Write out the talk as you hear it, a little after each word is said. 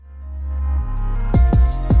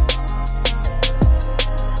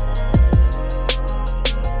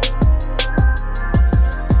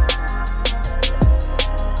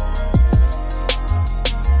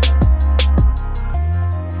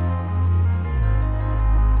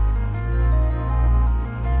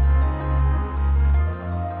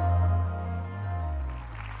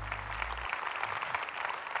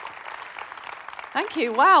Thank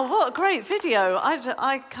you. Wow, what a great video.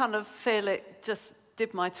 I kind of feel it just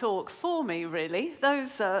did my talk for me, really.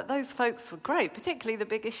 Those folks were great, particularly the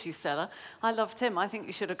big issue seller. I loved him. I think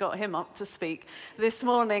you should have got him up to speak this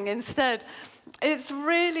morning instead. It's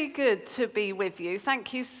really good to be with you.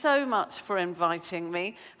 Thank you so much for inviting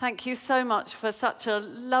me. Thank you so much for such a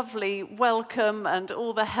lovely welcome and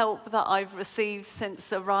all the help that I've received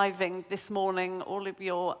since arriving this morning, all of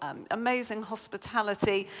your amazing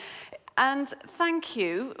hospitality. And thank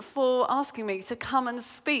you for asking me to come and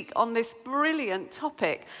speak on this brilliant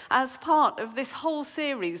topic as part of this whole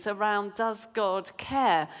series around Does God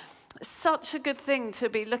Care? Such a good thing to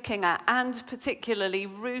be looking at, and particularly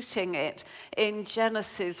rooting it in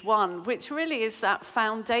Genesis 1, which really is that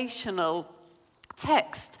foundational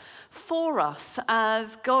text for us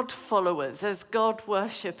as God followers, as God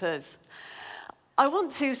worshippers. I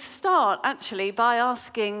want to start actually by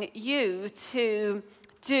asking you to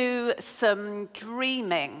do some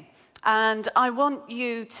dreaming, and I want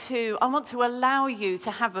to allow you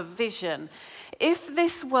to have a vision. If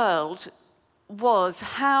this world was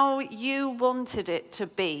how you wanted it to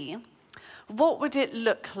be, what would it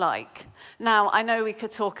look like? Now, I know we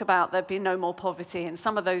could talk about there'd be no more poverty and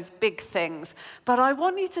some of those big things, but I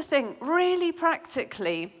want you to think really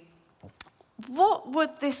practically, what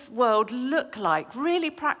would this world look like?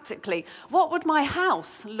 Really practically, what would my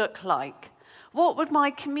house look like? What would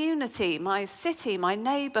my community, my city, my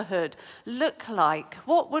neighborhood look like?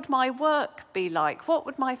 What would my work be like? What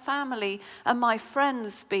would my family and my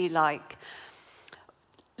friends be like?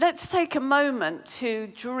 Let's take a moment to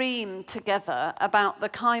dream together about the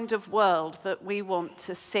kind of world that we want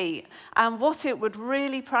to see and what it would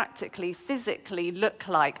really practically, physically look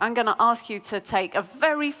like. I'm going to ask you to take a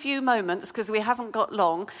very few moments, because we haven't got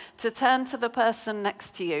long, to turn to the person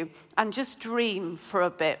next to you and just dream for a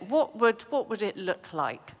bit. What would it look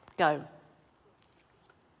like? Go.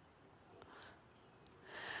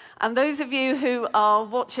 And those of you who are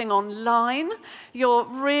watching online, you're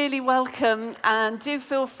really welcome, and do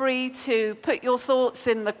feel free to put your thoughts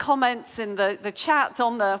in the comments, in the chat,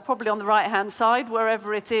 probably on the right-hand side,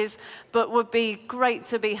 wherever it is, but would be great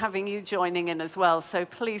to be having you joining in as well, so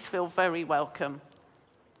please feel very welcome.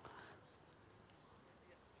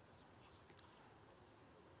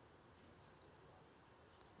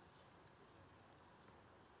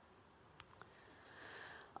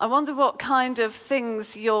 I wonder what kind of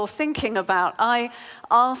things you're thinking about. I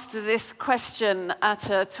asked this question at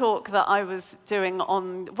a talk that I was doing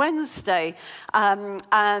on Wednesday, and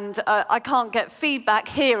I can't get feedback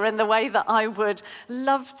here in the way that I would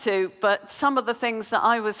love to, but some of the things that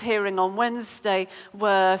I was hearing on Wednesday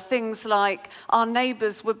were things like our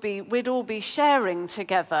neighbours we'd all be sharing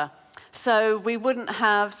together. So we wouldn't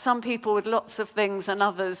have some people with lots of things and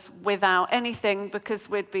others without anything, because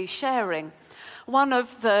we'd be sharing. One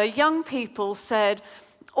of the young people said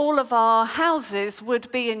all of our houses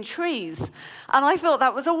would be in trees. And I thought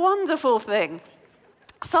that was a wonderful thing.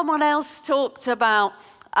 Someone else talked about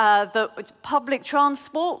that public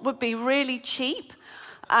transport would be really cheap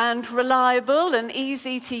and reliable and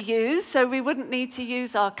easy to use, so we wouldn't need to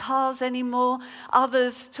use our cars anymore.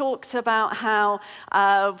 Others talked about how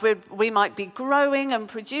we might be growing and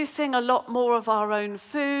producing a lot more of our own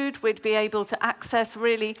food. We'd be able to access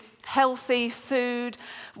really healthy food.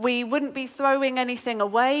 We wouldn't be throwing anything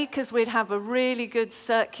away, because we'd have a really good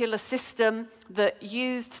circular system that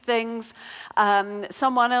used things.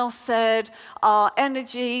 Someone else said our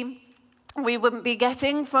energy we wouldn't be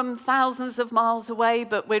getting from thousands of miles away,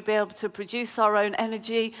 but we'd be able to produce our own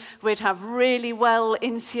energy. We'd have really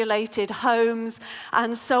well-insulated homes,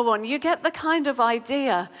 and so on. You get the kind of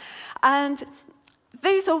idea. And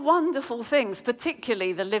these are wonderful things,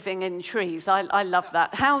 particularly the living in trees. I love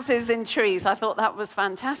that. Houses in trees, I thought that was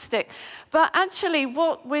fantastic. But actually,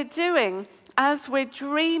 what we're doing as we're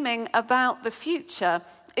dreaming about the future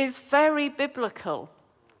is very biblical.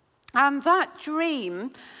 And that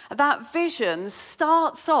dream, that vision,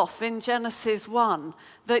 starts off in Genesis 1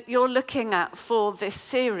 that you're looking at for this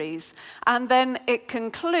series. And then it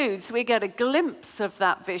concludes, we get a glimpse of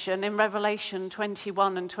that vision in Revelation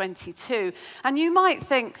 21 and 22. And you might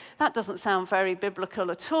think, that doesn't sound very biblical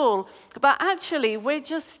at all. But actually, we're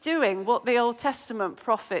just doing what the Old Testament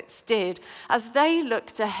prophets did as they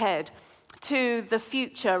looked ahead to the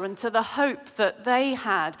future and to the hope that they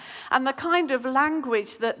had. And the kind of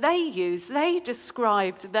language that they used, they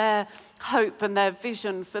described their hope and their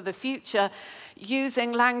vision for the future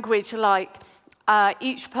using language like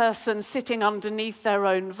each person sitting underneath their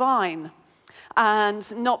own vine.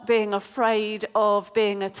 and not being afraid of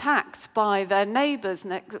being attacked by their neighbours,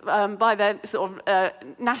 by their sort of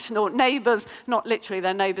national neighbours, not literally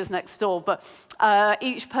their neighbours next door, but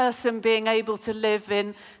each person being able to live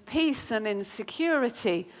in peace and in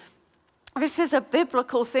security. This is a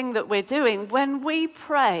biblical thing that we're doing. When we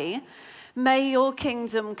pray, may your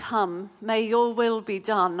kingdom come, may your will be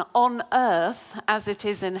done on earth as it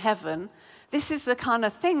is in heaven, this is the kind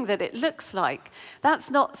of thing that it looks like. That's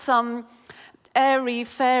not some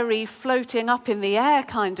airy-fairy floating up in the air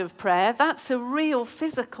kind of prayer. That's a real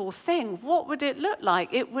physical thing. What would it look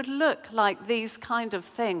like? It would look like these kind of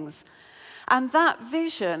things. And that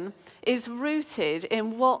vision is rooted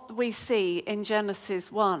in what we see in Genesis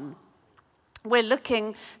 1. We're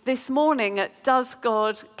looking this morning at, does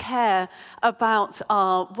God care about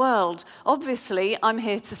our world? Obviously, I'm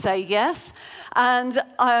here to say yes, and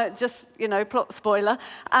plot spoiler,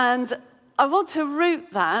 and I want to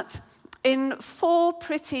root that in 4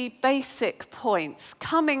 pretty basic points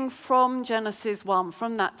coming from Genesis 1,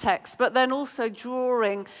 from that text, but then also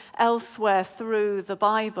drawing elsewhere through the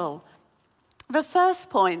Bible. The first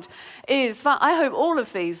point is, I hope all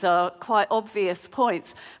of these are quite obvious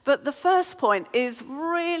points, but the first point is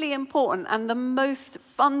really important and the most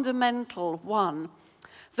fundamental one,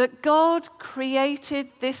 that God created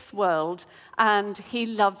this world and he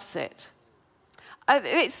loves it.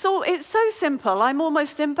 It's so simple, I'm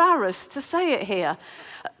almost embarrassed to say it here,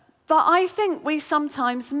 but I think we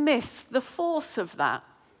sometimes miss the force of that.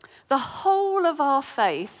 The whole of our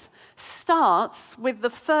faith starts with the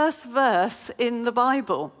first verse in the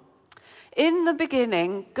Bible. In the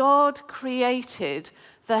beginning, God created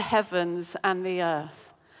the heavens and the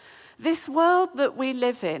earth. This world that we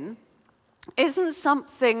live in isn't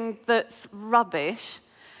something that's rubbish,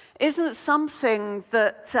 isn't something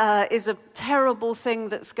that is a terrible thing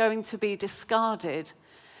that's going to be discarded.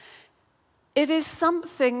 It is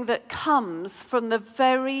something that comes from the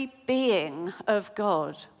very being of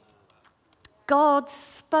God. God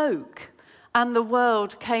spoke and the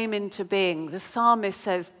world came into being. The psalmist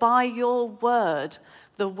says, by your word,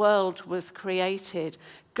 the world was created.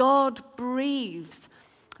 God breathed.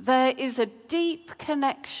 There is a deep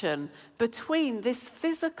connection between this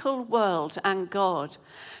physical world and God.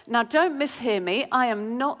 Now, don't mishear me. I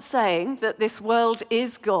am not saying that this world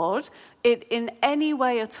is God in any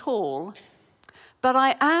way at all. But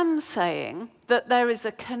I am saying that there is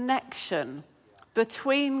a connection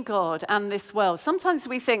between God and this world. Sometimes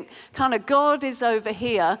we think kind of God is over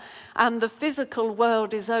here and the physical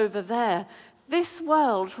world is over there. This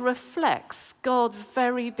world reflects God's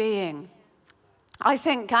very being. I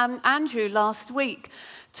think Andrew last week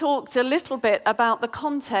talked a little bit about the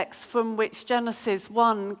context from which Genesis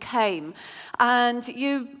 1 came. And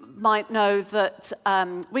you might know that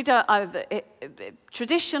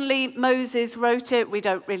traditionally Moses wrote it. We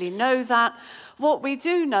don't really know that. What we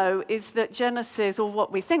do know is that Genesis, or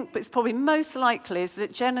what we think, but it's probably most likely, is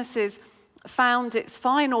that Genesis found its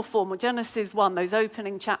final form, or Genesis 1, those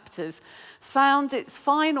opening chapters, found its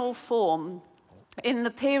final form in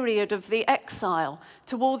the period of the exile,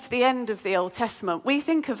 towards the end of the Old Testament. We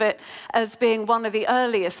think of it as being one of the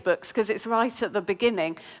earliest books because it's right at the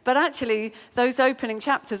beginning, but actually those opening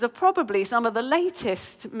chapters are probably some of the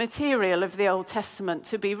latest material of the Old Testament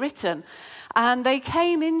to be written. And they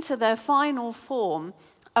came into their final form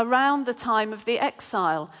around the time of the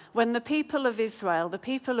exile, when the people of Israel, the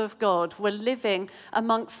people of God, were living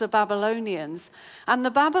amongst the Babylonians. And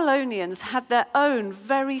the Babylonians had their own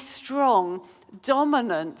very strong,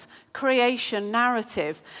 dominant creation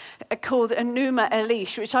narrative called Enuma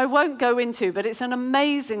Elish, which I won't go into, but it's an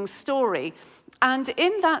amazing story. And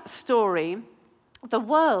in that story, the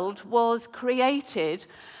world was created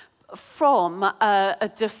from a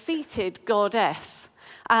defeated goddess.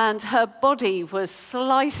 And her body was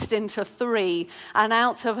sliced into 3, and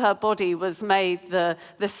out of her body was made the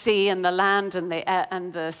sea and the land and the air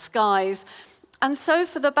and the skies. And so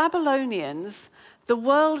for the Babylonians, the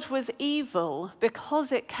world was evil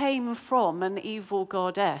because it came from an evil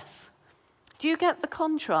goddess. Do you get the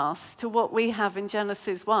contrast to what we have in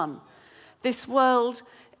Genesis 1? This world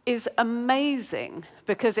is amazing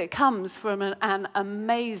because it comes from an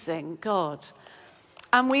amazing God.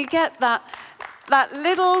 And we get that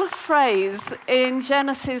little phrase in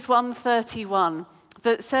Genesis 1:31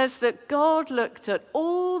 that says that God looked at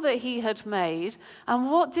all that he had made,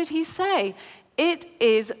 and what did he say? It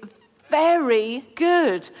is very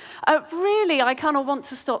good. Really, I kind of want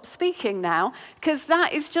to stop speaking now, because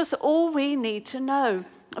that is just all we need to know.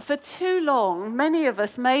 for too long, many of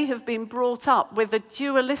us may have been brought up with a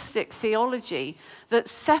dualistic theology that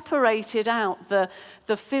separated out the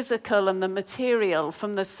physical and the material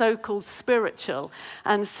from the so-called spiritual,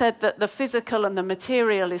 and said that the physical and the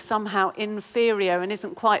material is somehow inferior and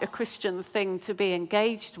isn't quite a Christian thing to be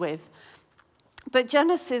engaged with. But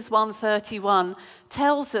Genesis 1:31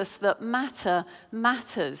 tells us that matter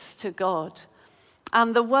matters to God.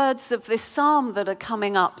 And the words of this psalm that are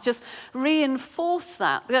coming up just reinforce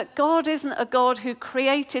that God isn't a God who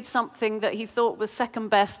created something that he thought was second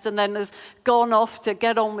best and then has gone off to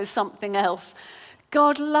get on with something else.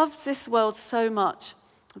 God loves this world so much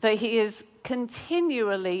that he is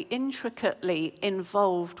continually, intricately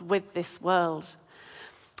involved with this world.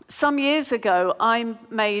 Some years ago, I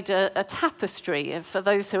made a tapestry. For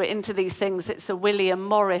those who are into these things, it's a William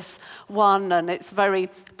Morris one, and it's very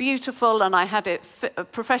beautiful, and I had it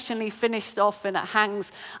professionally finished off, and it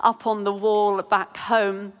hangs up on the wall back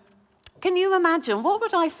home. Can you imagine, what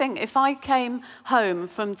would I think if I came home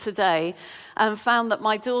from today and found that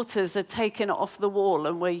my daughters had taken it off the wall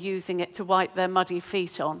and were using it to wipe their muddy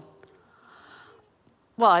feet on?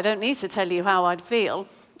 Well, I don't need to tell you how I'd feel.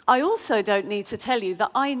 I also don't need to tell you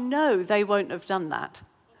that I know they won't have done that.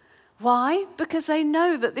 Why? Because they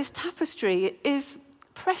know that this tapestry is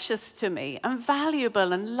precious to me and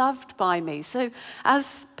valuable and loved by me. So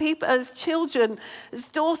as people, as children, as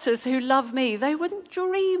daughters who love me, they wouldn't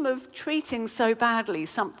dream of treating so badly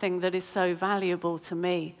something that is so valuable to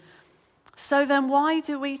me. So then why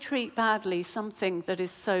do we treat badly something that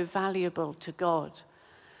is so valuable to God?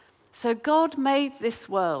 So God made this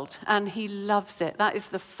world and he loves it. That is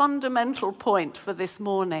the fundamental point for this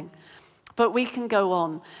morning. But we can go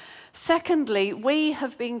on. Secondly, we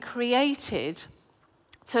have been created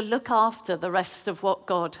to look after the rest of what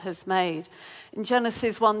God has made. In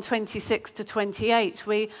Genesis 1:26-28,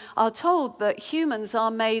 we are told that humans are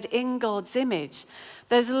made in God's image.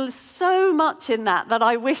 There's so much in that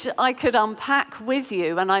I wish I could unpack with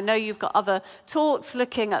you, and I know you've got other talks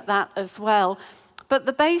looking at that as well. But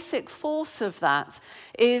the basic force of that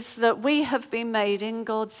is that we have been made in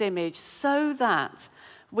God's image so that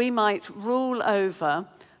we might rule over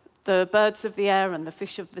the birds of the air and the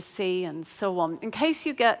fish of the sea and so on. In case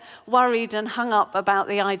you get worried and hung up about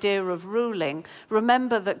the idea of ruling,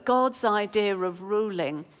 remember that God's idea of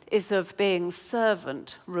ruling is of being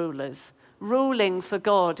servant rulers. Ruling for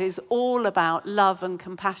God is all about love and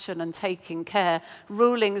compassion and taking care.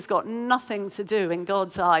 Ruling has got nothing to do in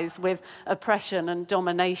God's eyes with oppression and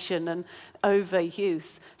domination and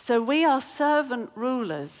overuse. So we are servant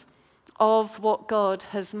rulers of what God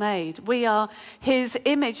has made. We are his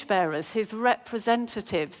image bearers, his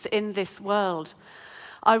representatives in this world.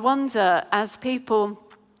 I wonder, as people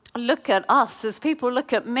look at us, as people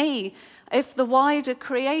look at me, if the wider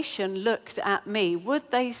creation looked at me,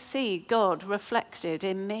 would they see God reflected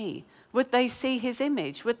in me? Would they see his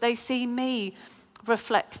image? Would they see me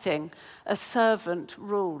reflecting a servant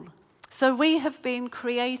rule? So we have been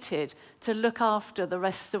created to look after the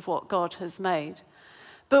rest of what God has made.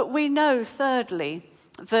 But we know, thirdly,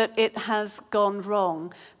 that it has gone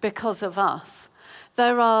wrong because of us.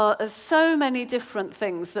 There are so many different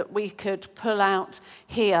things that we could pull out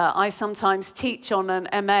here. I sometimes teach on an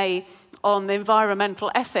MA on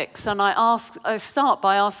environmental ethics, and I start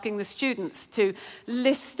by asking the students to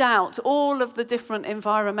list out all of the different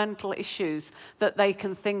environmental issues that they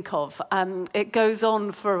can think of. It goes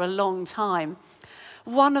on for a long time.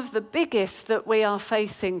 One of the biggest that we are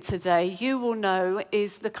facing today, you will know,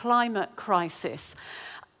 is the climate crisis.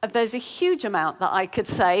 There's a huge amount that I could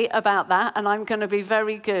say about that, and I'm going to be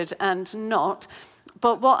very good and not.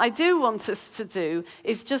 But what I do want us to do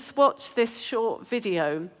is just watch this short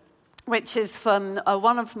video, which is from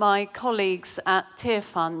one of my colleagues at Tear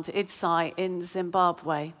Fund, IDSAI, in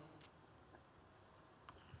Zimbabwe.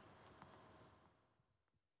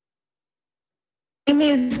 My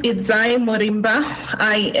name is IDSAI Morimba.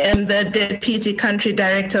 I am the Deputy Country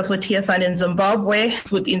Director for Tear Fund in Zimbabwe.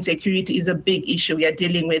 Food insecurity is a big issue we are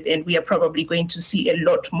dealing with, and we are probably going to see a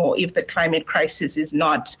lot more if the climate crisis is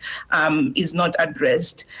not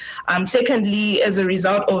addressed. Secondly, as a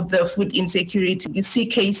result of the food insecurity, we see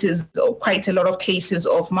cases, or quite a lot of cases,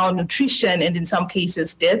 of malnutrition, and in some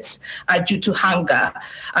cases deaths due to hunger.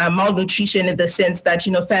 Malnutrition in the sense that,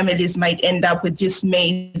 families might end up with just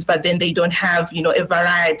maize, but then they don't have, a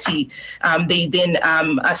variety. They then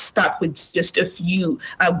are stuck with just a few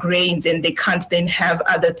grains, and they can't then have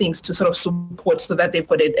other things to sort of support so that they've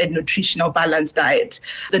got a nutritional balanced diet.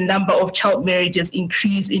 The number of child marriages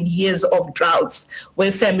increase in years of droughts,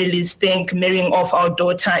 where families think marrying off our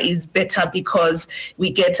daughter is better because we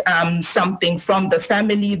get something from the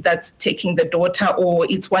family that's taking the daughter, or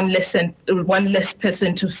it's one less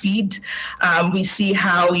person to feed. We see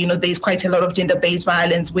how, there's quite a lot of gender-based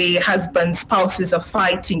violence where spouses are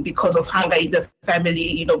fighting because of hunger in the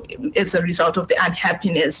family, as a result of the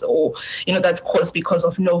unhappiness, or, that's caused because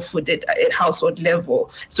of no food at household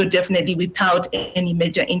level. So definitely without any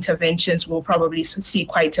major interventions, we'll probably see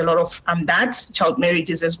quite a lot of that. Child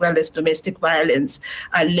marriages as well as domestic violence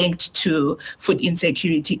are linked to food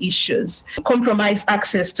insecurity issues. Compromised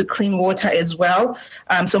access to clean water as well.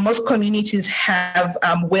 So most communities have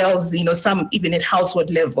wells, some even at household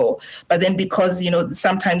level, but then because,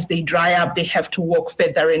 sometimes they dry up, they have to walk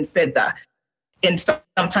further and further. And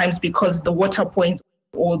sometimes because the water points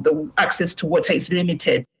or the access to water is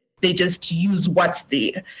limited, they just use what's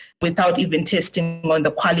there without even testing on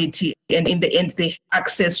the quality. And in the end, they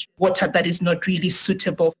access water that is not really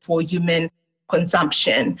suitable for human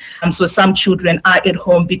consumption. So some children are at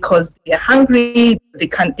home because they are hungry, they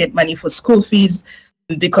can't get money for school fees,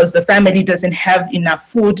 because the family doesn't have enough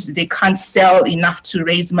food, they can't sell enough to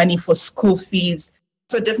raise money for school fees.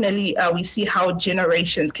 So definitely we see how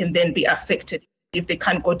generations can then be affected. If they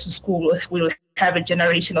can't go to school, we'll have a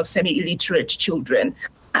generation of semi-illiterate children.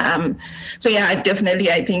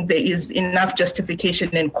 I think there is enough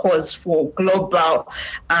justification and cause for global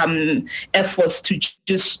efforts to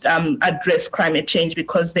just address climate change,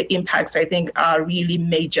 because the impacts, I think, are really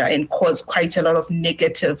major and cause quite a lot of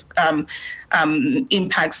negative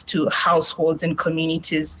impacts to households and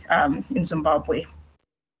communities in Zimbabwe.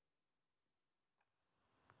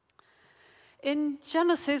 In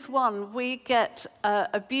Genesis 1, we get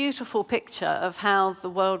a beautiful picture of how the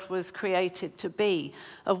world was created to be,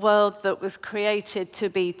 a world that was created to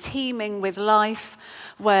be teeming with life,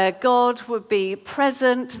 where God would be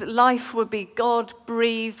present, life would be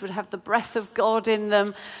God-breathed, would have the breath of God in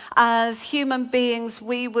them. As human beings,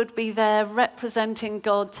 we would be there representing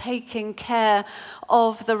God, taking care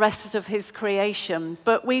of the rest of his creation.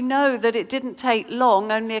 But we know that it didn't take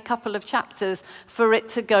long, only a couple of chapters, for it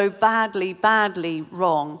to go badly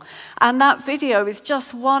wrong. And that video is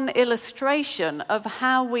just one illustration of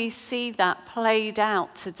how we see that played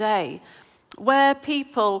out today. Where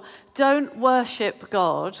people don't worship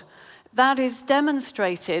God, that is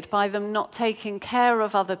demonstrated by them not taking care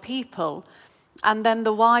of other people, and then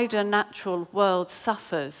the wider natural world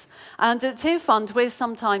suffers. And at Tearfund, we're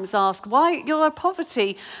sometimes asked, why, you're a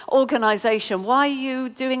poverty organisation, why are you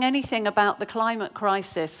doing anything about the climate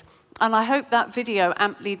crisis? And I hope that video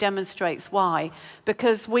amply demonstrates why,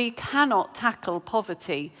 because we cannot tackle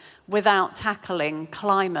poverty without tackling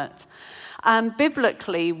climate. And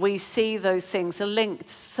biblically, we see those things are linked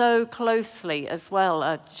so closely as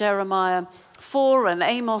well. Jeremiah 4 and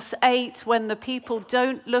Amos 8, when the people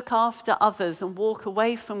don't look after others and walk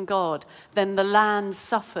away from God, then the land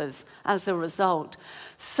suffers as a result.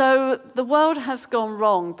 So the world has gone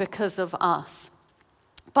wrong because of us.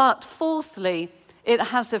 But fourthly, it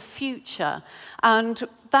has a future, and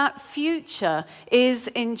that future is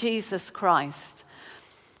in Jesus Christ.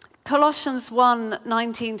 Colossians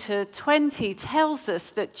 1:19-20 tells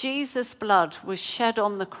us that Jesus' blood was shed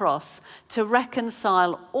on the cross to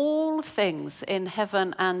reconcile all things in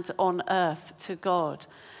heaven and on earth to God.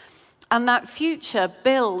 And that future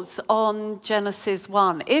builds on Genesis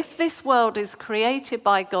 1. If this world is created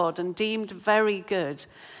by God and deemed very good,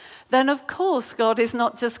 then of course God is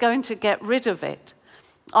not just going to get rid of it.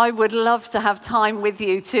 I would love to have time with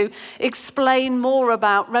you to explain more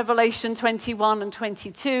about Revelation 21 and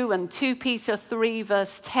 22 and 2 Peter 3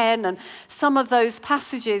 verse 10 and some of those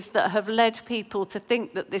passages that have led people to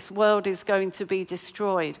think that this world is going to be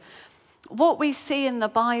destroyed. What we see in the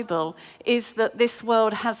Bible is that this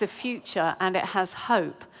world has a future and it has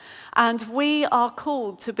hope. And we are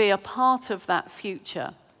called to be a part of that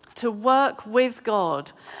future, to work with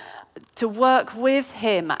God, to work with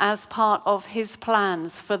him as part of his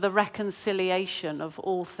plans for the reconciliation of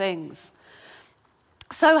all things.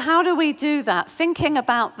 So how do we do that? Thinking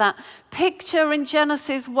about that picture in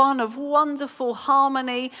Genesis 1 of wonderful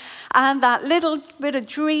harmony and that little bit of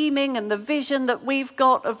dreaming and the vision that we've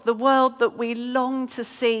got of the world that we long to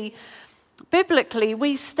see, biblically,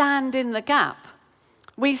 we stand in the gap.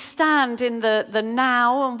 We stand in the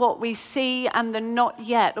now and what we see and the not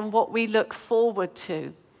yet and what we look forward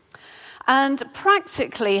to. And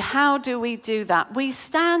practically, how do we do that? We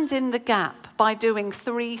stand in the gap by doing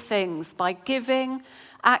three things: by giving,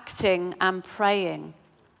 acting, and praying.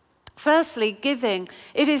 Firstly, giving.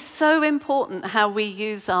 It is so important how we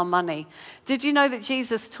use our money. Did you know that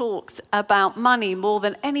Jesus talked about money more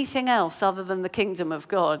than anything else other than the kingdom of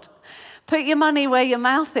God? Put your money where your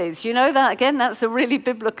mouth is. You know that? Again, that's a really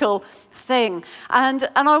biblical thing. And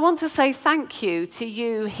I want to say thank you to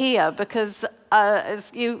you here because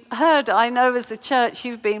as you heard, I know as a church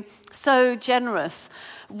you've been so generous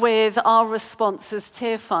with our response as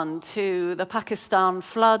Tear Fund to the Pakistan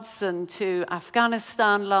floods and to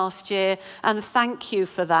Afghanistan last year, and thank you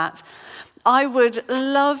for that. I would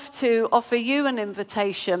love to offer you an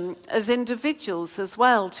invitation as individuals as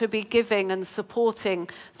well to be giving and supporting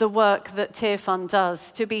the work that Tear Fund does,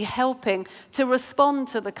 to be helping to respond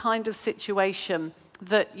to the kind of situation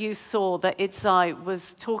that you saw that Idzai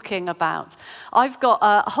was talking about. I've got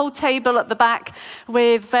a whole table at the back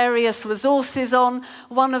with various resources on.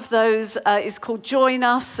 One of those is called Join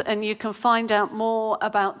Us, and you can find out more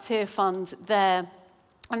about Tear Fund there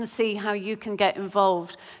and see how you can get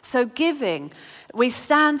involved. So giving, we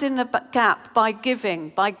stand in the gap by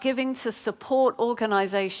giving to support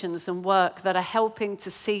organizations and work that are helping to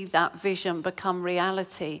see that vision become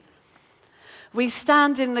reality. We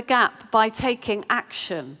stand in the gap by taking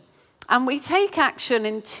action. And we take action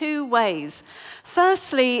in two ways.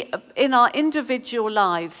 Firstly, in our individual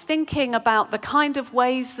lives, thinking about the kind of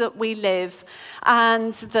ways that we live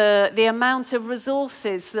and the amount of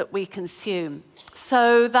resources that we consume.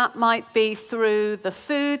 So that might be through the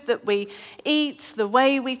food that we eat, the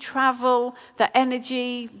way we travel, the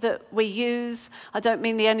energy that we use. I don't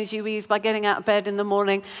mean the energy we use by getting out of bed in the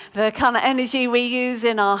morning, the kind of energy we use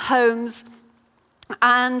in our homes,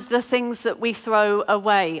 and the things that we throw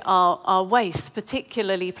away, our waste,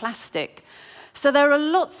 particularly plastic. So there are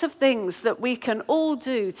lots of things that we can all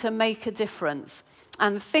do to make a difference,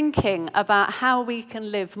 and thinking about how we can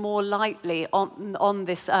live more lightly on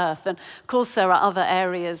this earth. And of course there are other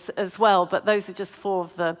areas as well, but those are just four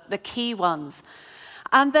of the key ones.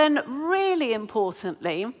 And then really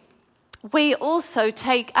importantly, we also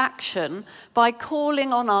take action by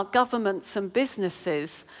calling on our governments and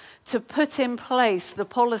businesses to put in place the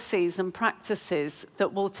policies and practices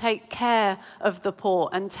that will take care of the poor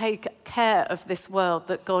and take care of this world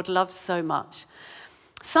that God loves so much.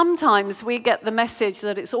 Sometimes we get the message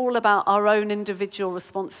that it's all about our own individual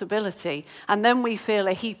responsibility, and then we feel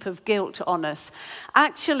a heap of guilt on us.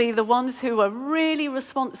 Actually, the ones who are really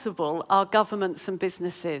responsible are governments and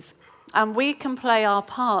businesses. And we can play our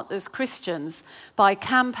part as Christians by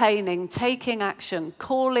campaigning, taking action,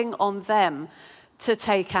 calling on them to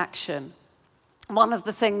take action. One of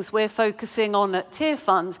the things we're focusing on at Tear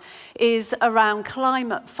Fund is around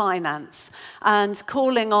climate finance and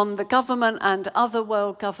calling on the government and other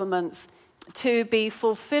world governments to be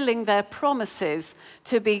fulfilling their promises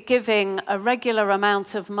to be giving a regular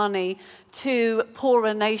amount of money to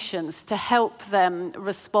poorer nations to help them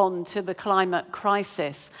respond to the climate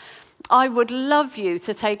crisis. I would love you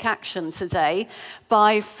to take action today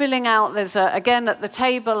by filling out, again at the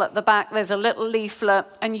table at the back, there's a little leaflet,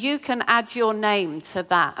 and you can add your name to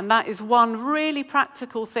that. And that is one really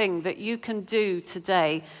practical thing that you can do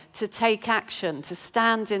today to take action, to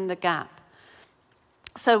stand in the gap.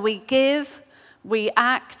 So we give, we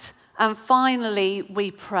act, and finally we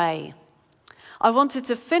pray. I wanted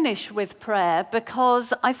to finish with prayer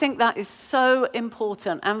because I think that is so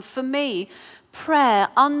important. And for me, prayer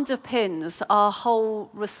underpins our whole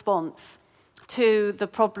response to the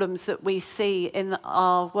problems that we see in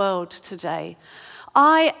our world today.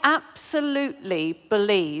 I absolutely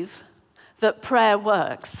believe that prayer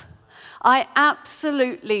works. I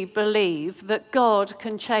absolutely believe that God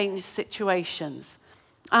can change situations.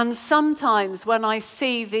 And sometimes when I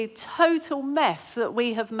see the total mess that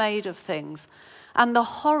we have made of things and the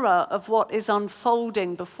horror of what is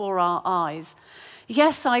unfolding before our eyes,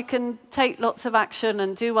 yes, I can take lots of action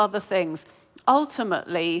and do other things.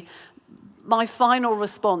 Ultimately, my final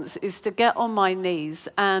response is to get on my knees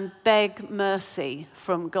and beg mercy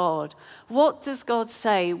from God. What does God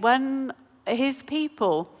say? When his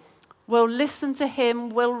people will listen to him,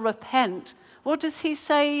 will repent, what does he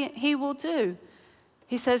say he will do?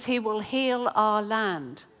 He says he will heal our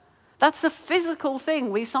land. That's a physical thing.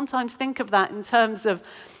 We sometimes think of that in terms of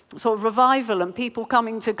sort of revival and people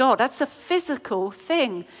coming to God. That's a physical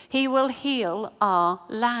thing. He will heal our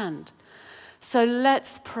land. So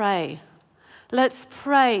let's pray. Let's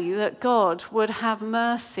pray that God would have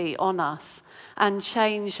mercy on us and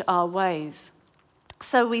change our ways.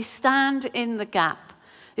 So we stand in the gap.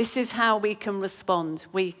 This is how we can respond.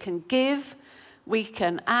 We can give, we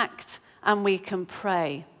can act, and we can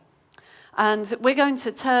pray. And we're going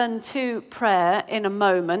to turn to prayer in a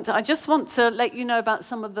moment. I just want to let you know about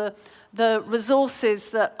some of the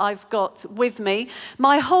resources that I've got with me.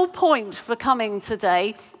 My whole point for coming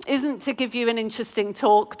today isn't to give you an interesting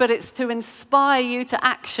talk, but it's to inspire you to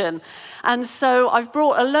action. And so I've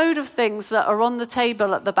brought a load of things that are on the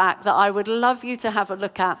table at the back that I would love you to have a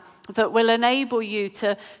look at, that will enable you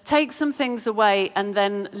to take some things away and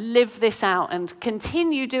then live this out and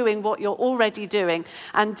continue doing what you're already doing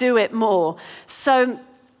and do it more. So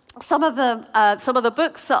some of the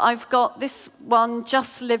books that I've got, this one,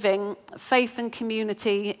 Just Living, Faith and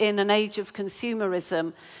Community in an Age of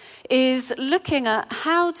Consumerism, is looking at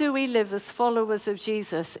how do we live as followers of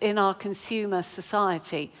Jesus in our consumer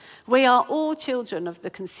society. We are all children of the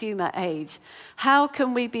consumer age. How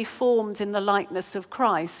can we be formed in the likeness of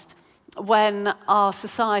Christ when our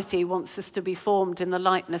society wants us to be formed in the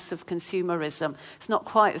likeness of consumerism? It's not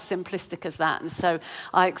quite as simplistic as that, and so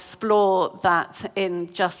I explore that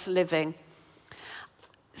in Just Living.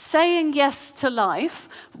 Saying Yes to Life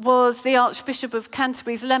was the Archbishop of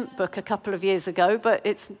Canterbury's Lent book a couple of years ago, but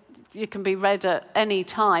you can be read at any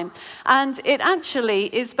time. And it actually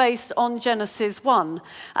is based on Genesis 1,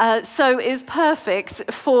 so is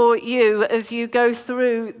perfect for you as you go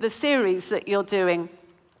through the series that you're doing.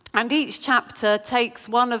 And each chapter takes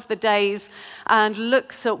one of the days and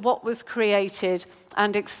looks at what was created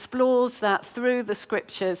and explores that through the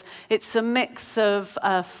scriptures. It's a mix of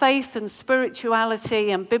faith and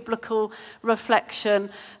spirituality and biblical reflection,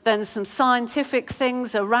 then some scientific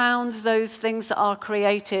things around those things that are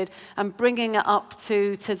created and bringing it up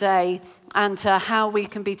to today and to how we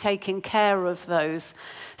can be taking care of those.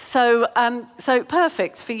 So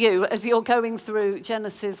perfect for you as you're going through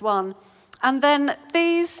Genesis 1. And then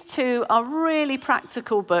these two are really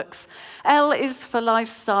practical books. L is for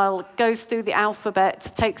lifestyle, goes through the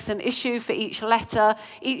alphabet, takes an issue for each letter.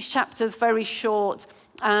 Each chapter is very short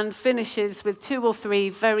and finishes with 2 or 3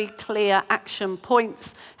 very clear action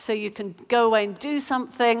points so you can go away and do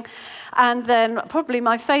something. And then probably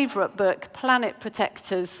my favorite book, Planet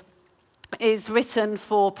Protectors, is written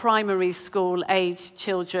for primary school age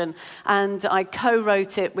children, and I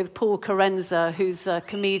co-wrote it with Paul Carenza, who's a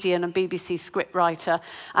comedian and BBC scriptwriter,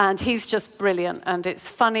 and he's just brilliant, and it's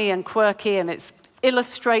funny and quirky and it's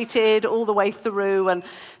illustrated all the way through and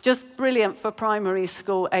just brilliant for primary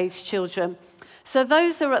school age children. So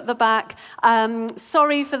those are at the back.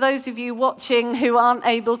 Sorry for those of you watching who aren't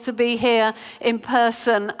able to be here in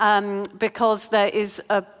person because there is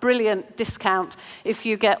a brilliant discount if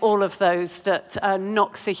you get all of those that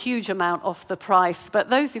knocks a huge amount off the price. But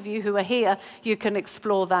those of you who are here, you can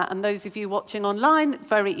explore that. And those of you watching online,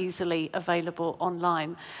 very easily available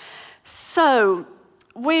online. So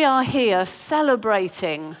we are here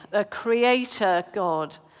celebrating a creator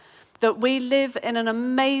God, that we live in an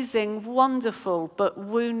amazing, wonderful, but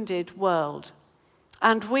wounded world.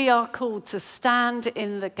 And we are called to stand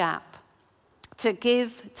in the gap, to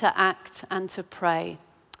give, to act, and to pray.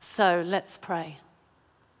 So let's pray.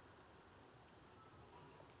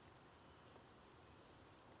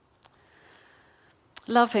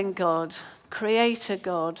 Loving God, Creator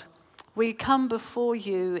God, we come before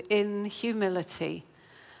you in humility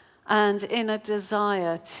and in a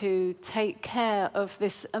desire to take care of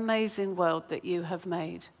this amazing world that you have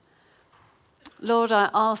made. Lord, I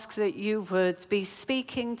ask that you would be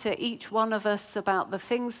speaking to each one of us about the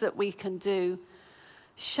things that we can do.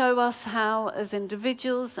 Show us how, as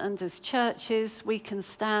individuals and as churches, we can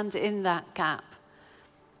stand in that gap.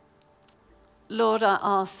 Lord, I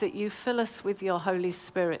ask that you fill us with your Holy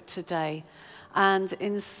Spirit today and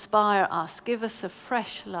inspire us. Give us a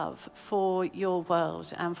fresh love for your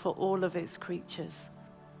world and for all of its creatures.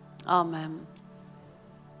 Amen.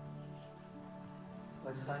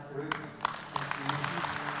 Let's thank Ruth.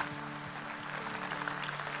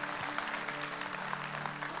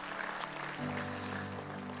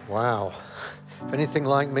 Wow. If anything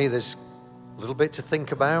like me, there's a little bit to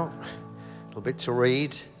think about, a little bit to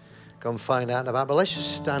read, go and find out about. But let's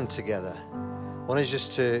just stand together. I want us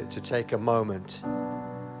just to take a moment.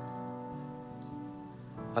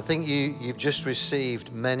 I think you've just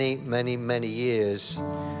received many, many, many years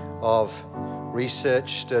of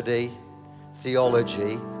research, study,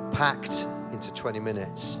 theology, packed into 20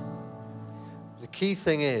 minutes. The key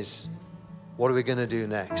thing is, what are we going to do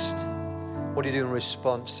next? What do you do in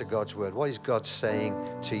response to God's word? What is God saying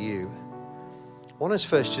to you? I want us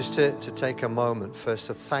first just to take a moment first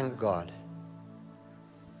to thank God.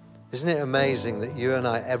 Isn't it amazing that you and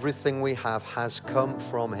I, everything we have has come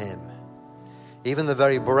from him? Even the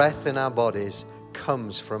very breath in our bodies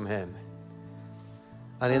comes from him.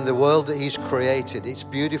 And in the world that he's created, it's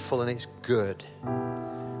beautiful and it's good.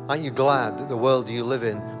 Aren't you glad that the world you live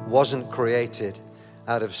in wasn't created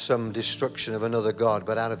out of some destruction of another God,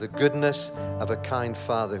 but out of the goodness of a kind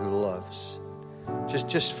Father who loves?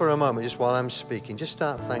 Just for a moment, just while I'm speaking, just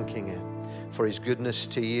start thanking Him for His goodness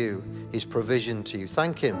to you, His provision to you.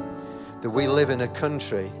 Thank Him that we live in a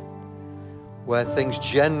country where things,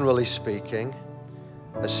 generally speaking,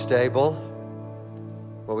 are stable,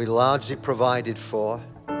 where we largely provided for.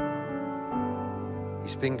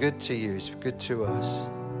 He's been good to you. He's good to us.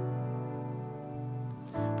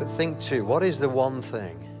 But think too, what is the one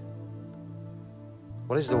thing?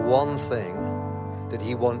 What is the one thing that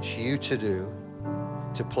He wants you to do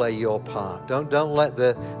to play your part? Don't let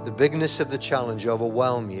the bigness of the challenge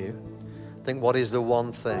overwhelm you. Think, what is the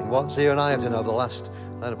one thing? What Zia and I have done over the last,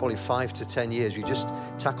 probably 5 to 10 years, we just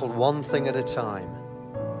tackled one thing at a time.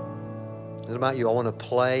 It doesn't matter you, I want to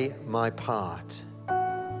play my part.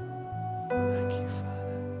 Thank you, Father.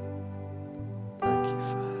 Thank you,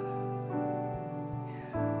 Father.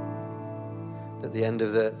 Yeah. At the end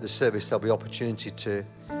of the service, there'll be opportunity to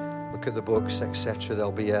look at the books, etc.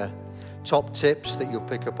 There'll be top tips that you'll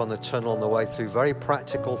pick up on the tunnel on the way through. Very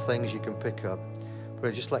practical things you can pick up.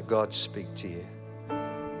 But just let God speak to you.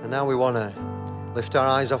 And now we want to lift our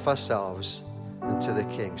eyes off ourselves and to the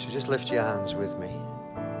King. So just lift your hands with me.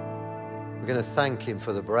 We're going to thank Him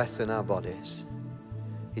for the breath in our bodies,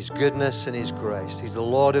 His goodness and His grace. He's the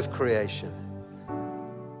Lord of creation.